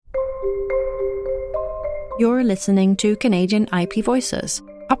You're listening to Canadian IP Voices,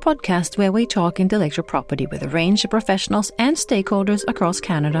 a podcast where we talk intellectual property with a range of professionals and stakeholders across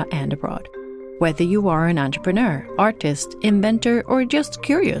Canada and abroad. Whether you are an entrepreneur, artist, inventor, or just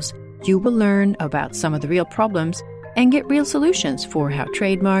curious, you will learn about some of the real problems and get real solutions for how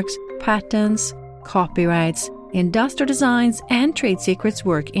trademarks, patents, copyrights, industrial designs, and trade secrets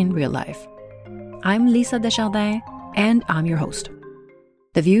work in real life. I'm Lisa Desjardins, and I'm your host.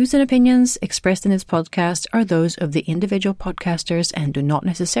 The views and opinions expressed in this podcast are those of the individual podcasters and do not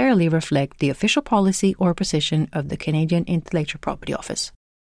necessarily reflect the official policy or position of the Canadian Intellectual Property Office.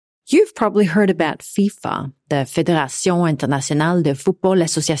 You've probably heard about FIFA, the Fédération Internationale de Football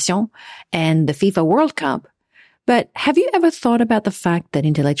Association, and the FIFA World Cup. But have you ever thought about the fact that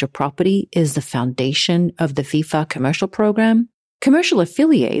intellectual property is the foundation of the FIFA commercial program? Commercial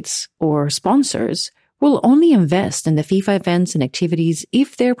affiliates, or sponsors, will only invest in the FIFA events and activities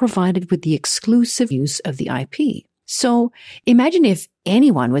if they're provided with the exclusive use of the IP. So imagine if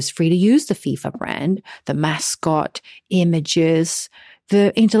anyone was free to use the FIFA brand, the mascot, images,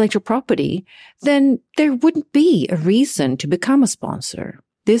 the intellectual property, then there wouldn't be a reason to become a sponsor.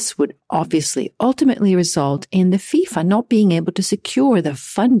 This would obviously ultimately result in the FIFA not being able to secure the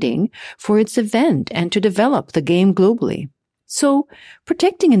funding for its event and to develop the game globally. So,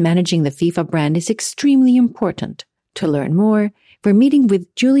 protecting and managing the FIFA brand is extremely important. To learn more, we're meeting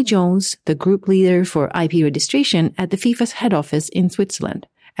with Julie Jones, the group leader for IP registration at the FIFA's head office in Switzerland,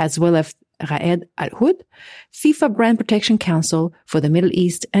 as well as Raed Al-Houd, FIFA Brand Protection Counsel for the Middle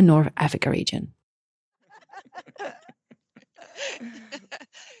East and North Africa region.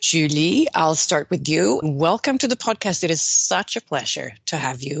 Julie, I'll start with you. Welcome to the podcast. It is such a pleasure to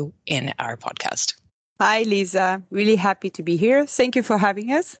have you in our podcast. Hi, Lisa. Really happy to be here. Thank you for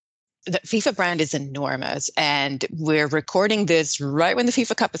having us. The FIFA brand is enormous, and we're recording this right when the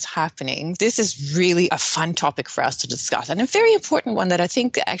FIFA Cup is happening. This is really a fun topic for us to discuss, and a very important one that I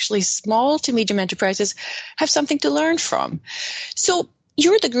think actually small to medium enterprises have something to learn from. So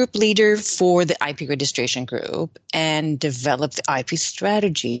you're the group leader for the IP registration group and developed the IP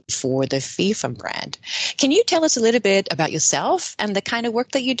strategy for the FIFA brand. Can you tell us a little bit about yourself and the kind of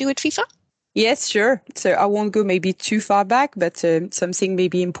work that you do at FIFA? Yes, sure. So I won't go maybe too far back, but something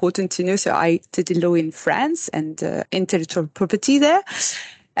maybe important to know. So I studied law in France and intellectual property there,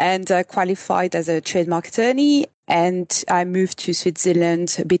 and qualified as a trademark attorney. And I moved to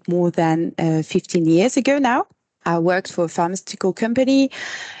Switzerland a bit more than 15 years ago now. I worked for a pharmaceutical company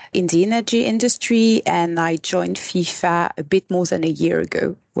in the energy industry, and I joined FIFA a bit more than a year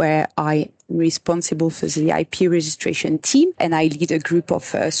ago, where I'm responsible for the IP registration team, and I lead a group of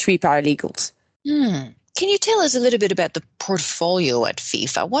 3 paralegals. Can you tell us a little bit about the portfolio at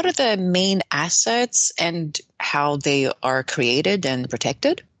FIFA? What are the main assets and how they are created and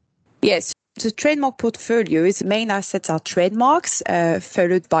protected? Yes. The trademark portfolio is main assets are trademarks,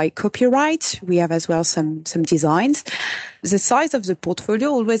 followed by copyright. We have as well some designs. The size of the portfolio,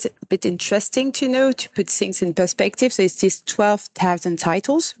 always a bit interesting to know, to put things in perspective. So it's these 12,000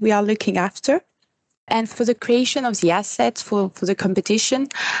 titles we are looking after. And for the creation of the assets for the competition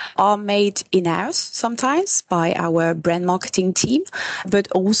are made in-house sometimes by our brand marketing team, but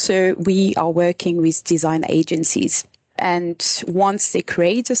also we are working with design agencies. And once they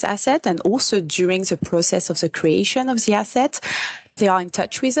create this asset, and also during the process of the creation of the asset, they are in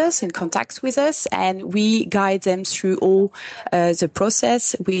touch with us, in contact with us, and we guide them through all the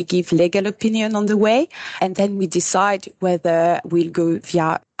process. We give legal opinion on the way, and then we decide whether we'll go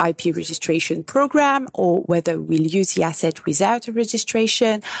via IP registration program or whether we'll use the asset without a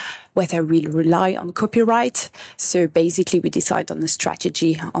registration, whether we'll rely on copyright. So basically, we decide on the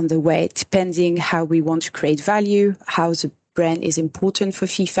strategy on the way, depending how we want to create value, how the brand is important for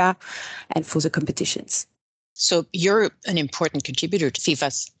FIFA and for the competitions. So you're an important contributor to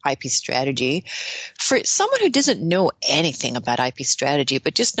FIFA's IP strategy. For someone who doesn't know anything about IP strategy,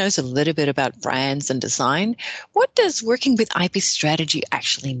 but just knows a little bit about brands and design, what does working with IP strategy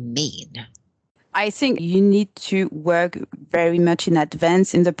actually mean? I think you need to work very much in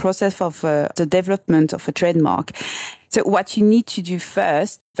advance in the process of the development of a trademark. So what you need to do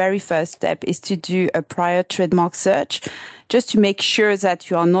first, very first step, is to do a prior trademark search, just to make sure that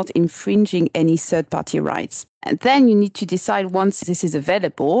you are not infringing any third-party rights. And then you need to decide, once this is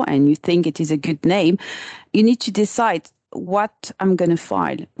available and you think it is a good name, you need to decide what I'm going to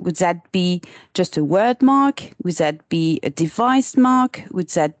file. Would that be just a word mark? Would that be a device mark? Would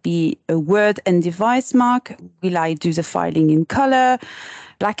that be a word and device mark? Will I do the filing in color,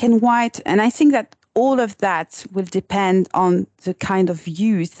 black and white? And I think that all of that will depend on the kind of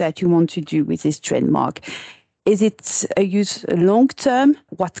use that you want to do with this trademark. Is it a use long term?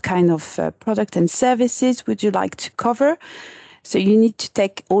 What kind of product and services would you like to cover? So you need to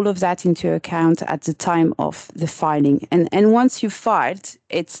take all of that into account at the time of the filing. And once you've filed,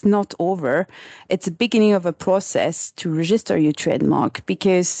 it's not over. It's the beginning of a process to register your trademark,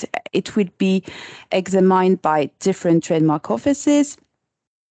 because it will be examined by different trademark offices.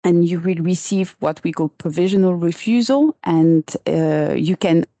 And you will receive what we call provisional refusal, and you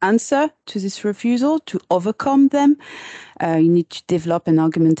can answer to this refusal to overcome them. You need to develop an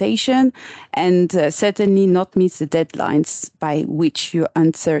argumentation and certainly not miss the deadlines by which your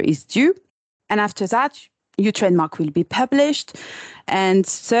answer is due. And after that, your trademark will be published, and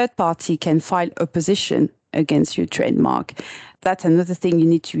third party can file opposition against your trademark. That's another thing you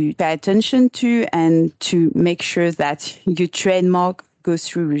need to pay attention to, and to make sure that your trademark goes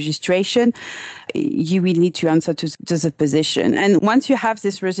through registration. You will need to answer to the position. And once you have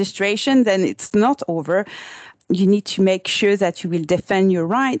this registration, then it's not over. You need to make sure that you will defend your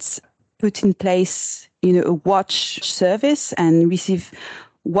rights, put in place, a watch service and receive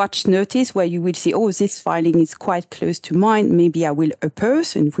watch notice where you will see, this filing is quite close to mine. Maybe I will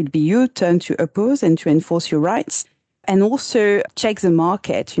oppose, and it will be your turn to oppose and to enforce your rights. And also check the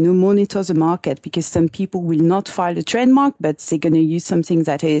market, monitor the market, because some people will not file a trademark, but they're going to use something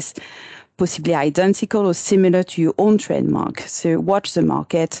that is possibly identical or similar to your own trademark. So watch the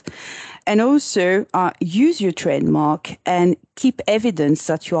market. And also use your trademark and keep evidence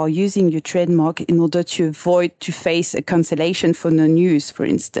that you are using your trademark in order to avoid to face a cancellation for non-use, for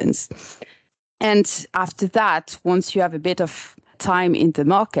instance. And after that, once you have a bit of time in the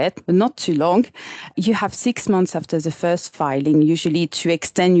market, but not too long, you have 6 months after the first filing, usually, to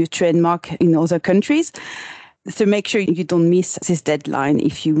extend your trademark in other countries. So make sure you don't miss this deadline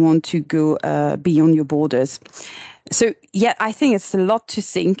if you want to go beyond your borders. So, I think it's a lot to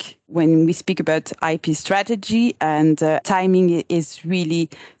think when we speak about IP strategy, and timing is really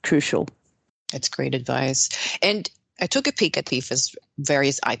crucial. That's great advice. And I took a peek at FIFA's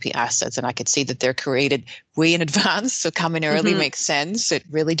various IP assets, and I could see that they're created way in advance. So coming early makes sense. It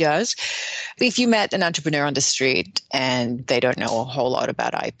really does. If you met an entrepreneur on the street and they don't know a whole lot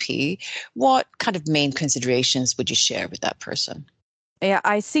about IP, what kind of main considerations would you share with that person? Yeah,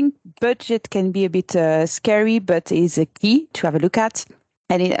 I think budget can be a bit scary, but is a key to have a look at.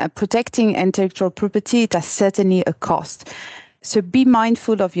 And protecting intellectual property, it has certainly a cost. So be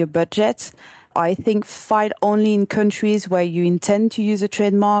mindful of your budget. I think file only in countries where you intend to use a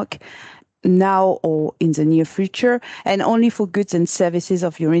trademark now or in the near future, and only for goods and services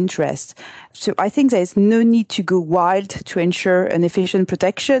of your interest. So I think there is no need to go wild to ensure an efficient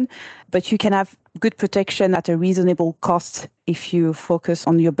protection, but you can have good protection at a reasonable cost if you focus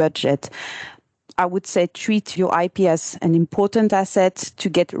on your budget. I would say treat your IP as an important asset to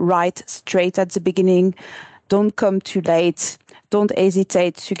get right straight at the beginning. Don't come too late. Don't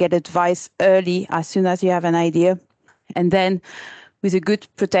hesitate to get advice early as soon as you have an idea. And then with a good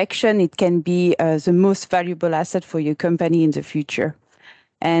protection, it can be the most valuable asset for your company in the future.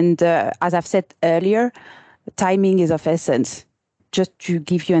 And as I've said earlier, timing is of essence. Just to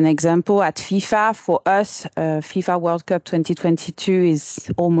give you an example, at FIFA, for us, FIFA World Cup 2022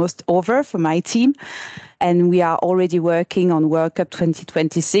 is almost over for my team. And we are already working on World Cup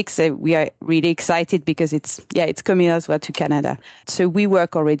 2026. So we are really excited because it's coming as well to Canada. So we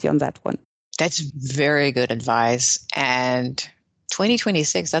work already on that one. That's very good advice. And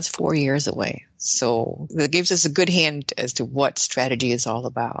 2026, that's 4 years away. So that gives us a good hint as to what strategy is all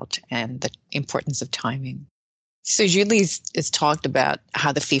about and the importance of timing. So Julie has talked about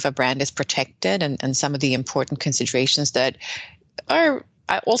how the FIFA brand is protected and some of the important considerations that are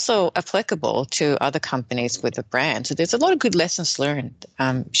also applicable to other companies with a brand. So there's a lot of good lessons learned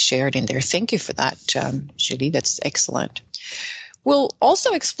shared in there. Thank you for that, Julie. That's excellent. We'll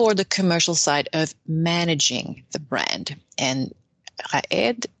also explore the commercial side of managing the brand. And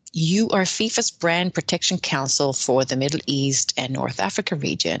Raed, you are FIFA's Brand Protection Counsel for the Middle East and North Africa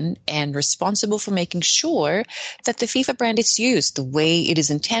region, and responsible for making sure that the FIFA brand is used the way it is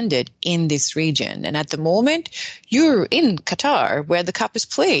intended in this region. And at the moment, you're in Qatar, where the Cup is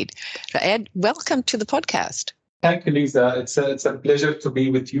played. Raed, welcome to the podcast. Thank you, Lisa. It's a pleasure to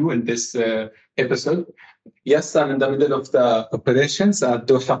be with you in this episode. Yes, I'm in the middle of the operations at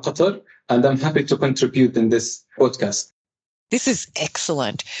Doha, Qatar, and I'm happy to contribute in this podcast. This is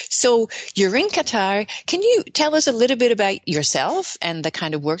excellent. So you're in Qatar. Can you tell us a little bit about yourself and the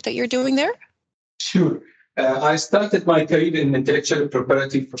kind of work that you're doing there? Sure. I started my career in intellectual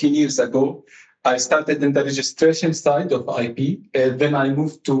property 14 years ago. I started in the registration side of IP. Then I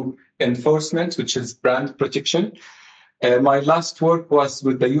moved to enforcement, which is brand protection. My last work was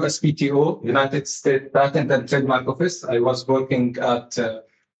with the USPTO, United States Patent and Trademark Office. I was working at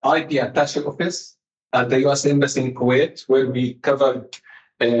IP Attaché Office at the U.S. Embassy in Kuwait, where we covered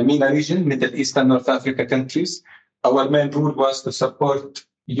MENA region, Middle East and North Africa countries. Our main role was to support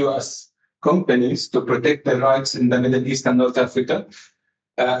U.S. companies to protect their rights in the Middle East and North Africa.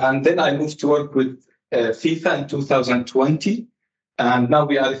 And then I moved to work with FIFA in 2020. And now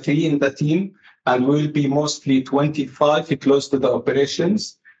we are 3 in the team, and we'll be mostly 25 close to the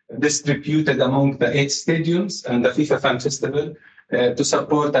operations, distributed among the 8 stadiums and the FIFA Fan Festival to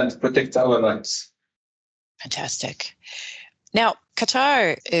support and protect our rights. Fantastic. Now,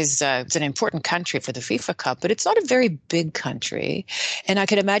 Qatar is it's an important country for the FIFA Cup, but it's not a very big country. And I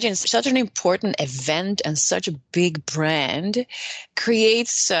can imagine such an important event and such a big brand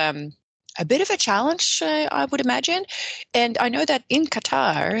creates a bit of a challenge, I would imagine. And I know that in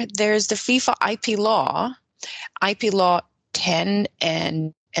Qatar, there's the FIFA IP Law 10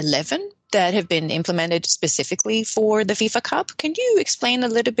 and 11 that have been implemented specifically for the FIFA Cup. Can you explain a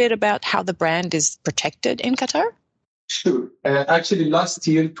little bit about how the brand is protected in Qatar? Sure. Actually, last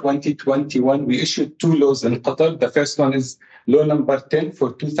year, 2021, we issued 2 laws in Qatar. The first one is Law number 10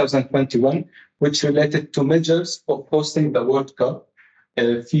 for 2021, which related to measures of hosting the World Cup,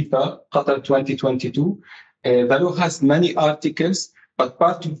 FIFA Qatar 2022. The law has many articles, but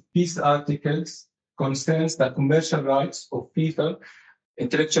part of these articles concerns the commercial rights of FIFA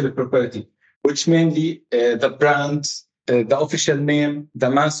intellectual property, which mainly the brand, the official name, the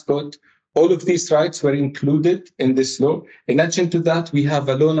mascot. All of these rights were included in this law. In addition to that, we have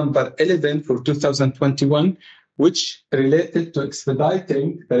a law number 11 for 2021, which related to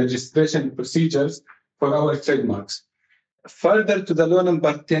expediting the registration procedures for our trademarks. Further to the law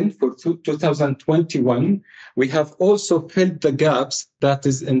number 10 for 2021, we have also filled the gaps that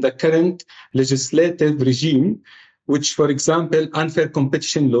is in the current legislative regime, which, for example, unfair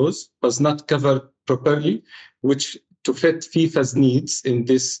competition laws was not covered properly, which to fit FIFA's needs in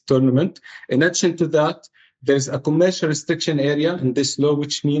this tournament. In addition to that, there's a commercial restriction area in this law,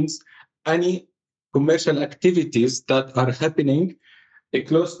 which means any commercial activities that are happening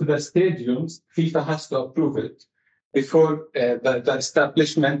close to the stadiums, FIFA has to approve it before the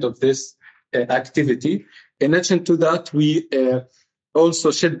establishment of this activity. In addition to that, we also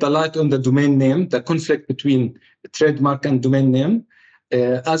shed the light on the domain name, the conflict between trademark and domain name,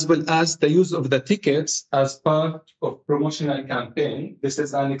 as well as the use of the tickets as part of promotional campaign. This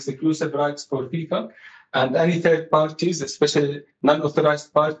is an exclusive rights for FIFA, and any third parties, especially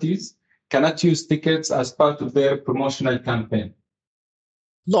non-authorized parties, cannot use tickets as part of their promotional campaign.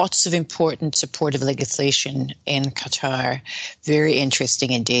 Lots of important supportive legislation in Qatar. Very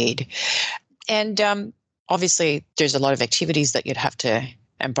interesting indeed. And obviously, there's a lot of activities that you'd have to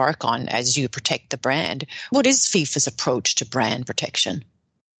embark on as you protect the brand. What is FIFA's approach to brand protection?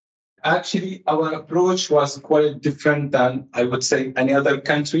 Actually, our approach was quite different than, I would say, any other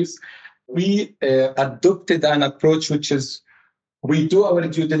countries. We adopted an approach which is, we do our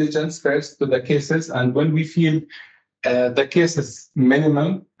due diligence first to the cases, and when we feel the case is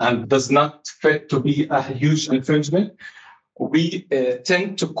minimum and does not fit to be a huge infringement, we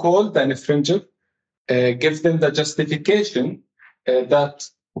tend to call the infringer, give them the justification that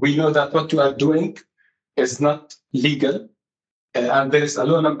we know that what you are doing is not legal. And there's a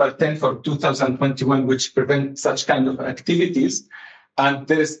law number 10 for 2021, which prevents such kind of activities. And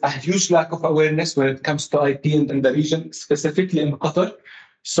there's a huge lack of awareness when it comes to IP in the region, specifically in Qatar.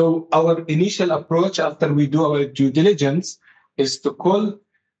 So our initial approach after we do our due diligence is to call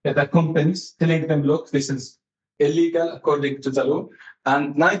the companies, telling them, look, this is illegal according to the law.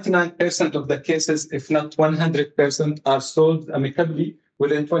 And 99% of the cases, if not 100%, are solved amicably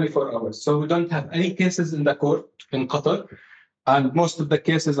within 24 hours. So we don't have any cases in the court in Qatar, and most of the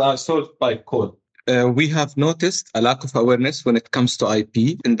cases are solved by call. We have noticed a lack of awareness when it comes to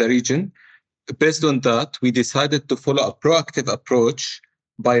IP in the region. Based on that, we decided to follow a proactive approach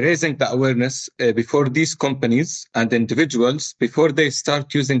by raising the awareness before these companies and individuals before they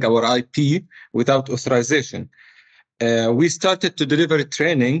start using our IP without authorization. We started to deliver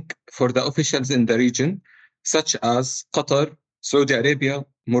training for the officials in the region, such as Qatar, Saudi Arabia,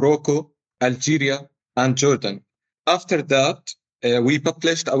 Morocco, Algeria, and Jordan. After that, we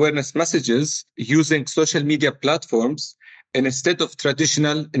published awareness messages using social media platforms instead of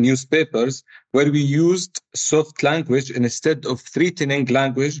traditional newspapers, where we used soft language instead of threatening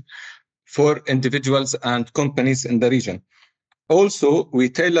language for individuals and companies in the region. Also, we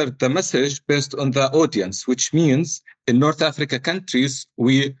tailored the message based on the audience, which means in North Africa countries,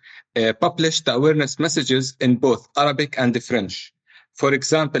 we published the awareness messages in both Arabic and French. For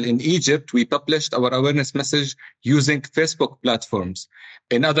example, in Egypt, we published our awareness message using Facebook platforms.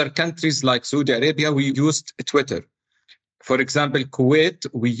 In other countries like Saudi Arabia, we used Twitter. For example, Kuwait,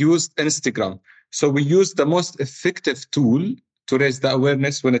 we used Instagram. So we used the most effective tool to raise the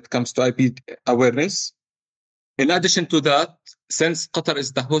awareness when it comes to IP awareness. In addition to that, since Qatar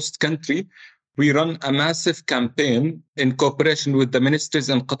is the host country, we run a massive campaign in cooperation with the ministries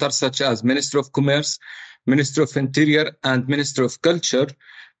in Qatar, such as Ministry of Commerce, Ministry of Interior, and Ministry of Culture,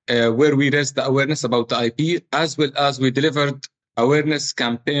 where we raised the awareness about the IP, as well as we delivered awareness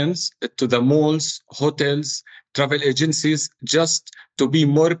campaigns to the malls, hotels, travel agencies, just to be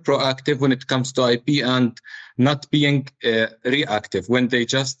more proactive when it comes to IP and not being reactive when they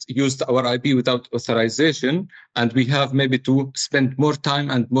just used our IP without authorization, and we have maybe to spend more time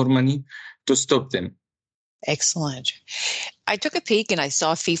and more money to stop them. Excellent. I took a peek and I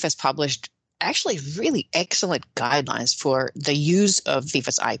saw FIFA's published actually really excellent guidelines for the use of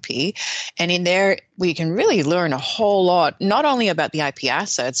FIFA's IP. And in there, we can really learn a whole lot, not only about the IP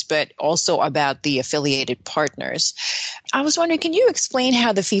assets, but also about the affiliated partners. I was wondering, can you explain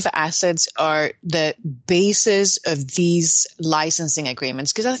how the FIFA assets are the basis of these licensing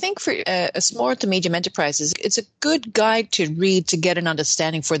agreements? Because I think for a small to medium enterprises, it's a good guide to read to get an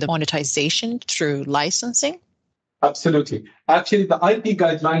understanding for the monetization through licensing. Absolutely. Actually, the IP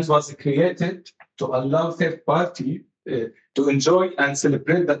guidelines was created to allow third party to enjoy and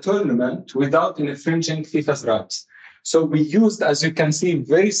celebrate the tournament without infringing FIFA's rights. So we used, as you can see,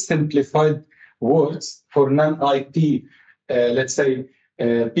 very simplified words for non-IP,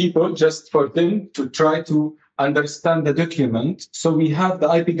 people, just for them to try to understand the document. So we have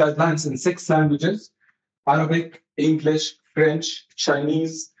the IP guidelines in 6 languages: Arabic, English, French,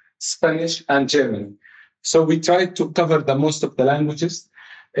 Chinese, Spanish, and German. So we tried to cover the most of the languages.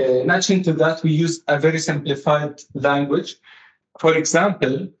 In addition to that, we used a very simplified language. For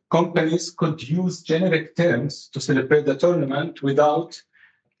example, companies could use generic terms to celebrate the tournament without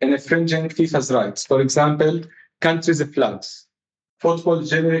infringing FIFA's rights. For example, countries' flags, football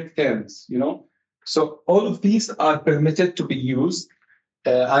generic terms, So all of these are permitted to be used.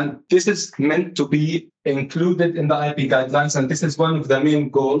 And this is meant to be included in the IP guidelines. And this is one of the main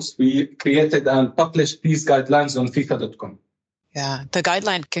goals. We created and published these guidelines on FIFA.com. Yeah, the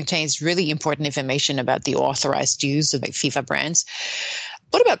guideline contains really important information about the authorized use of FIFA brands.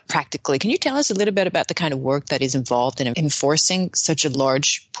 What about practically? Can you tell us a little bit about the kind of work that is involved in enforcing such a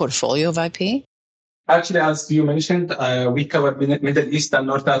large portfolio of IP? Actually, as you mentioned, we cover Middle East and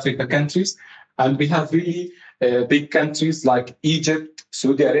North Africa countries. And we have really big countries like Egypt,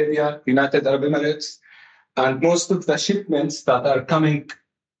 Saudi Arabia, United Arab Emirates. And most of the shipments that are coming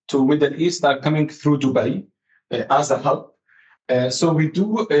to Middle East are coming through Dubai as a hub. So we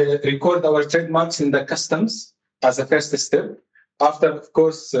do record our trademarks in the customs as a first step. After, of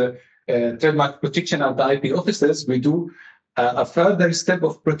course, trademark protection at the IP offices, we do a further step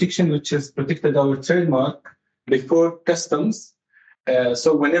of protection, which is protected our trademark before customs.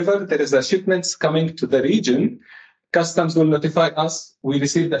 So whenever there is a shipments coming to the region, customs will notify us. We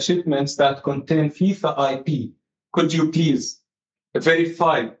receive the shipments that contain FIFA IP. Could you please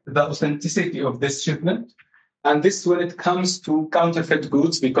verify the authenticity of this shipment? And this when it comes to counterfeit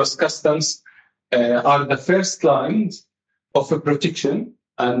goods, because customs are the first lines of a protection.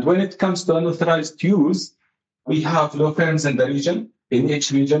 And when it comes to unauthorized use, we have law firms in the region. In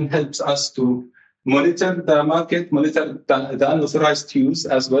each region helps us to monitor the market, monitor the unauthorized use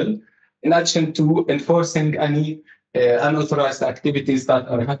as well, in addition to enforcing any unauthorized activities that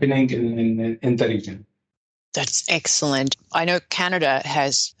are happening in the region. That's excellent. I know Canada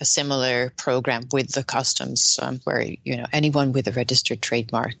has a similar program with the customs where, anyone with a registered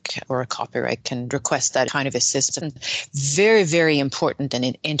trademark or a copyright can request that kind of assistance. Very, very important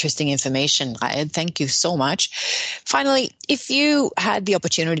and interesting information. Thank you so much. Finally, if you had the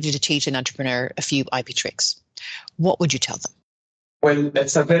opportunity to teach an entrepreneur a few IP tricks, what would you tell them? Well,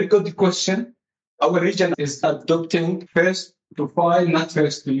 that's a very good question. Our region is adopting first to file, not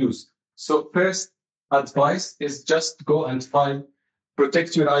first to use. So first advice is just go and file,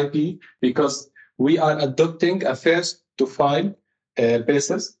 protect your IP, because we are adopting a first to file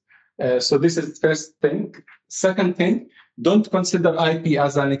basis. So this is the first thing. Second thing, don't consider IP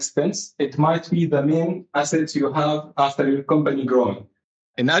as an expense. It might be the main asset you have after your company growing.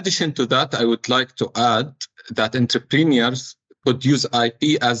 In addition to that, I would like to add that entrepreneurs could use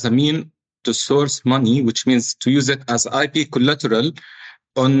IP as a mean to source money, which means to use it as IP collateral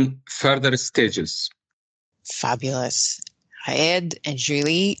on further stages. Fabulous. Raed and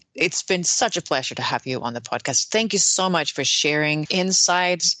Julie, it's been such a pleasure to have you on the podcast. Thank you so much for sharing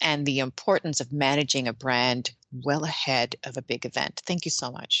insights and the importance of managing a brand well ahead of a big event. Thank you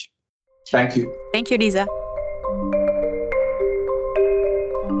so much. Thank you. Thank you, Lisa.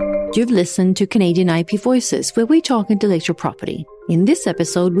 You've listened to Canadian IP Voices, where we talk intellectual property. In this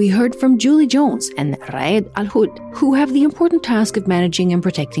episode, we heard from Julie Jones and Raed Al-Hood, who have the important task of managing and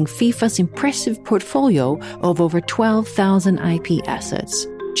protecting FIFA's impressive portfolio of over 12,000 IP assets.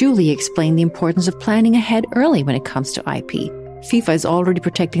 Julie explained the importance of planning ahead early when it comes to IP. FIFA is already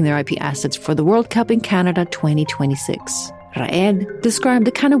protecting their IP assets for the World Cup in Canada 2026. Raed described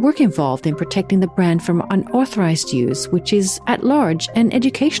the kind of work involved in protecting the brand from unauthorized use, which is, at large, an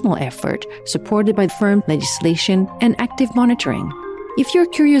educational effort supported by firm legislation and active monitoring. If you're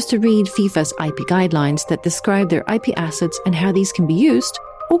curious to read FIFA's IP guidelines that describe their IP assets and how these can be used,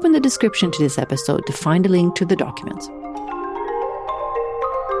 open the description to this episode to find a link to the document.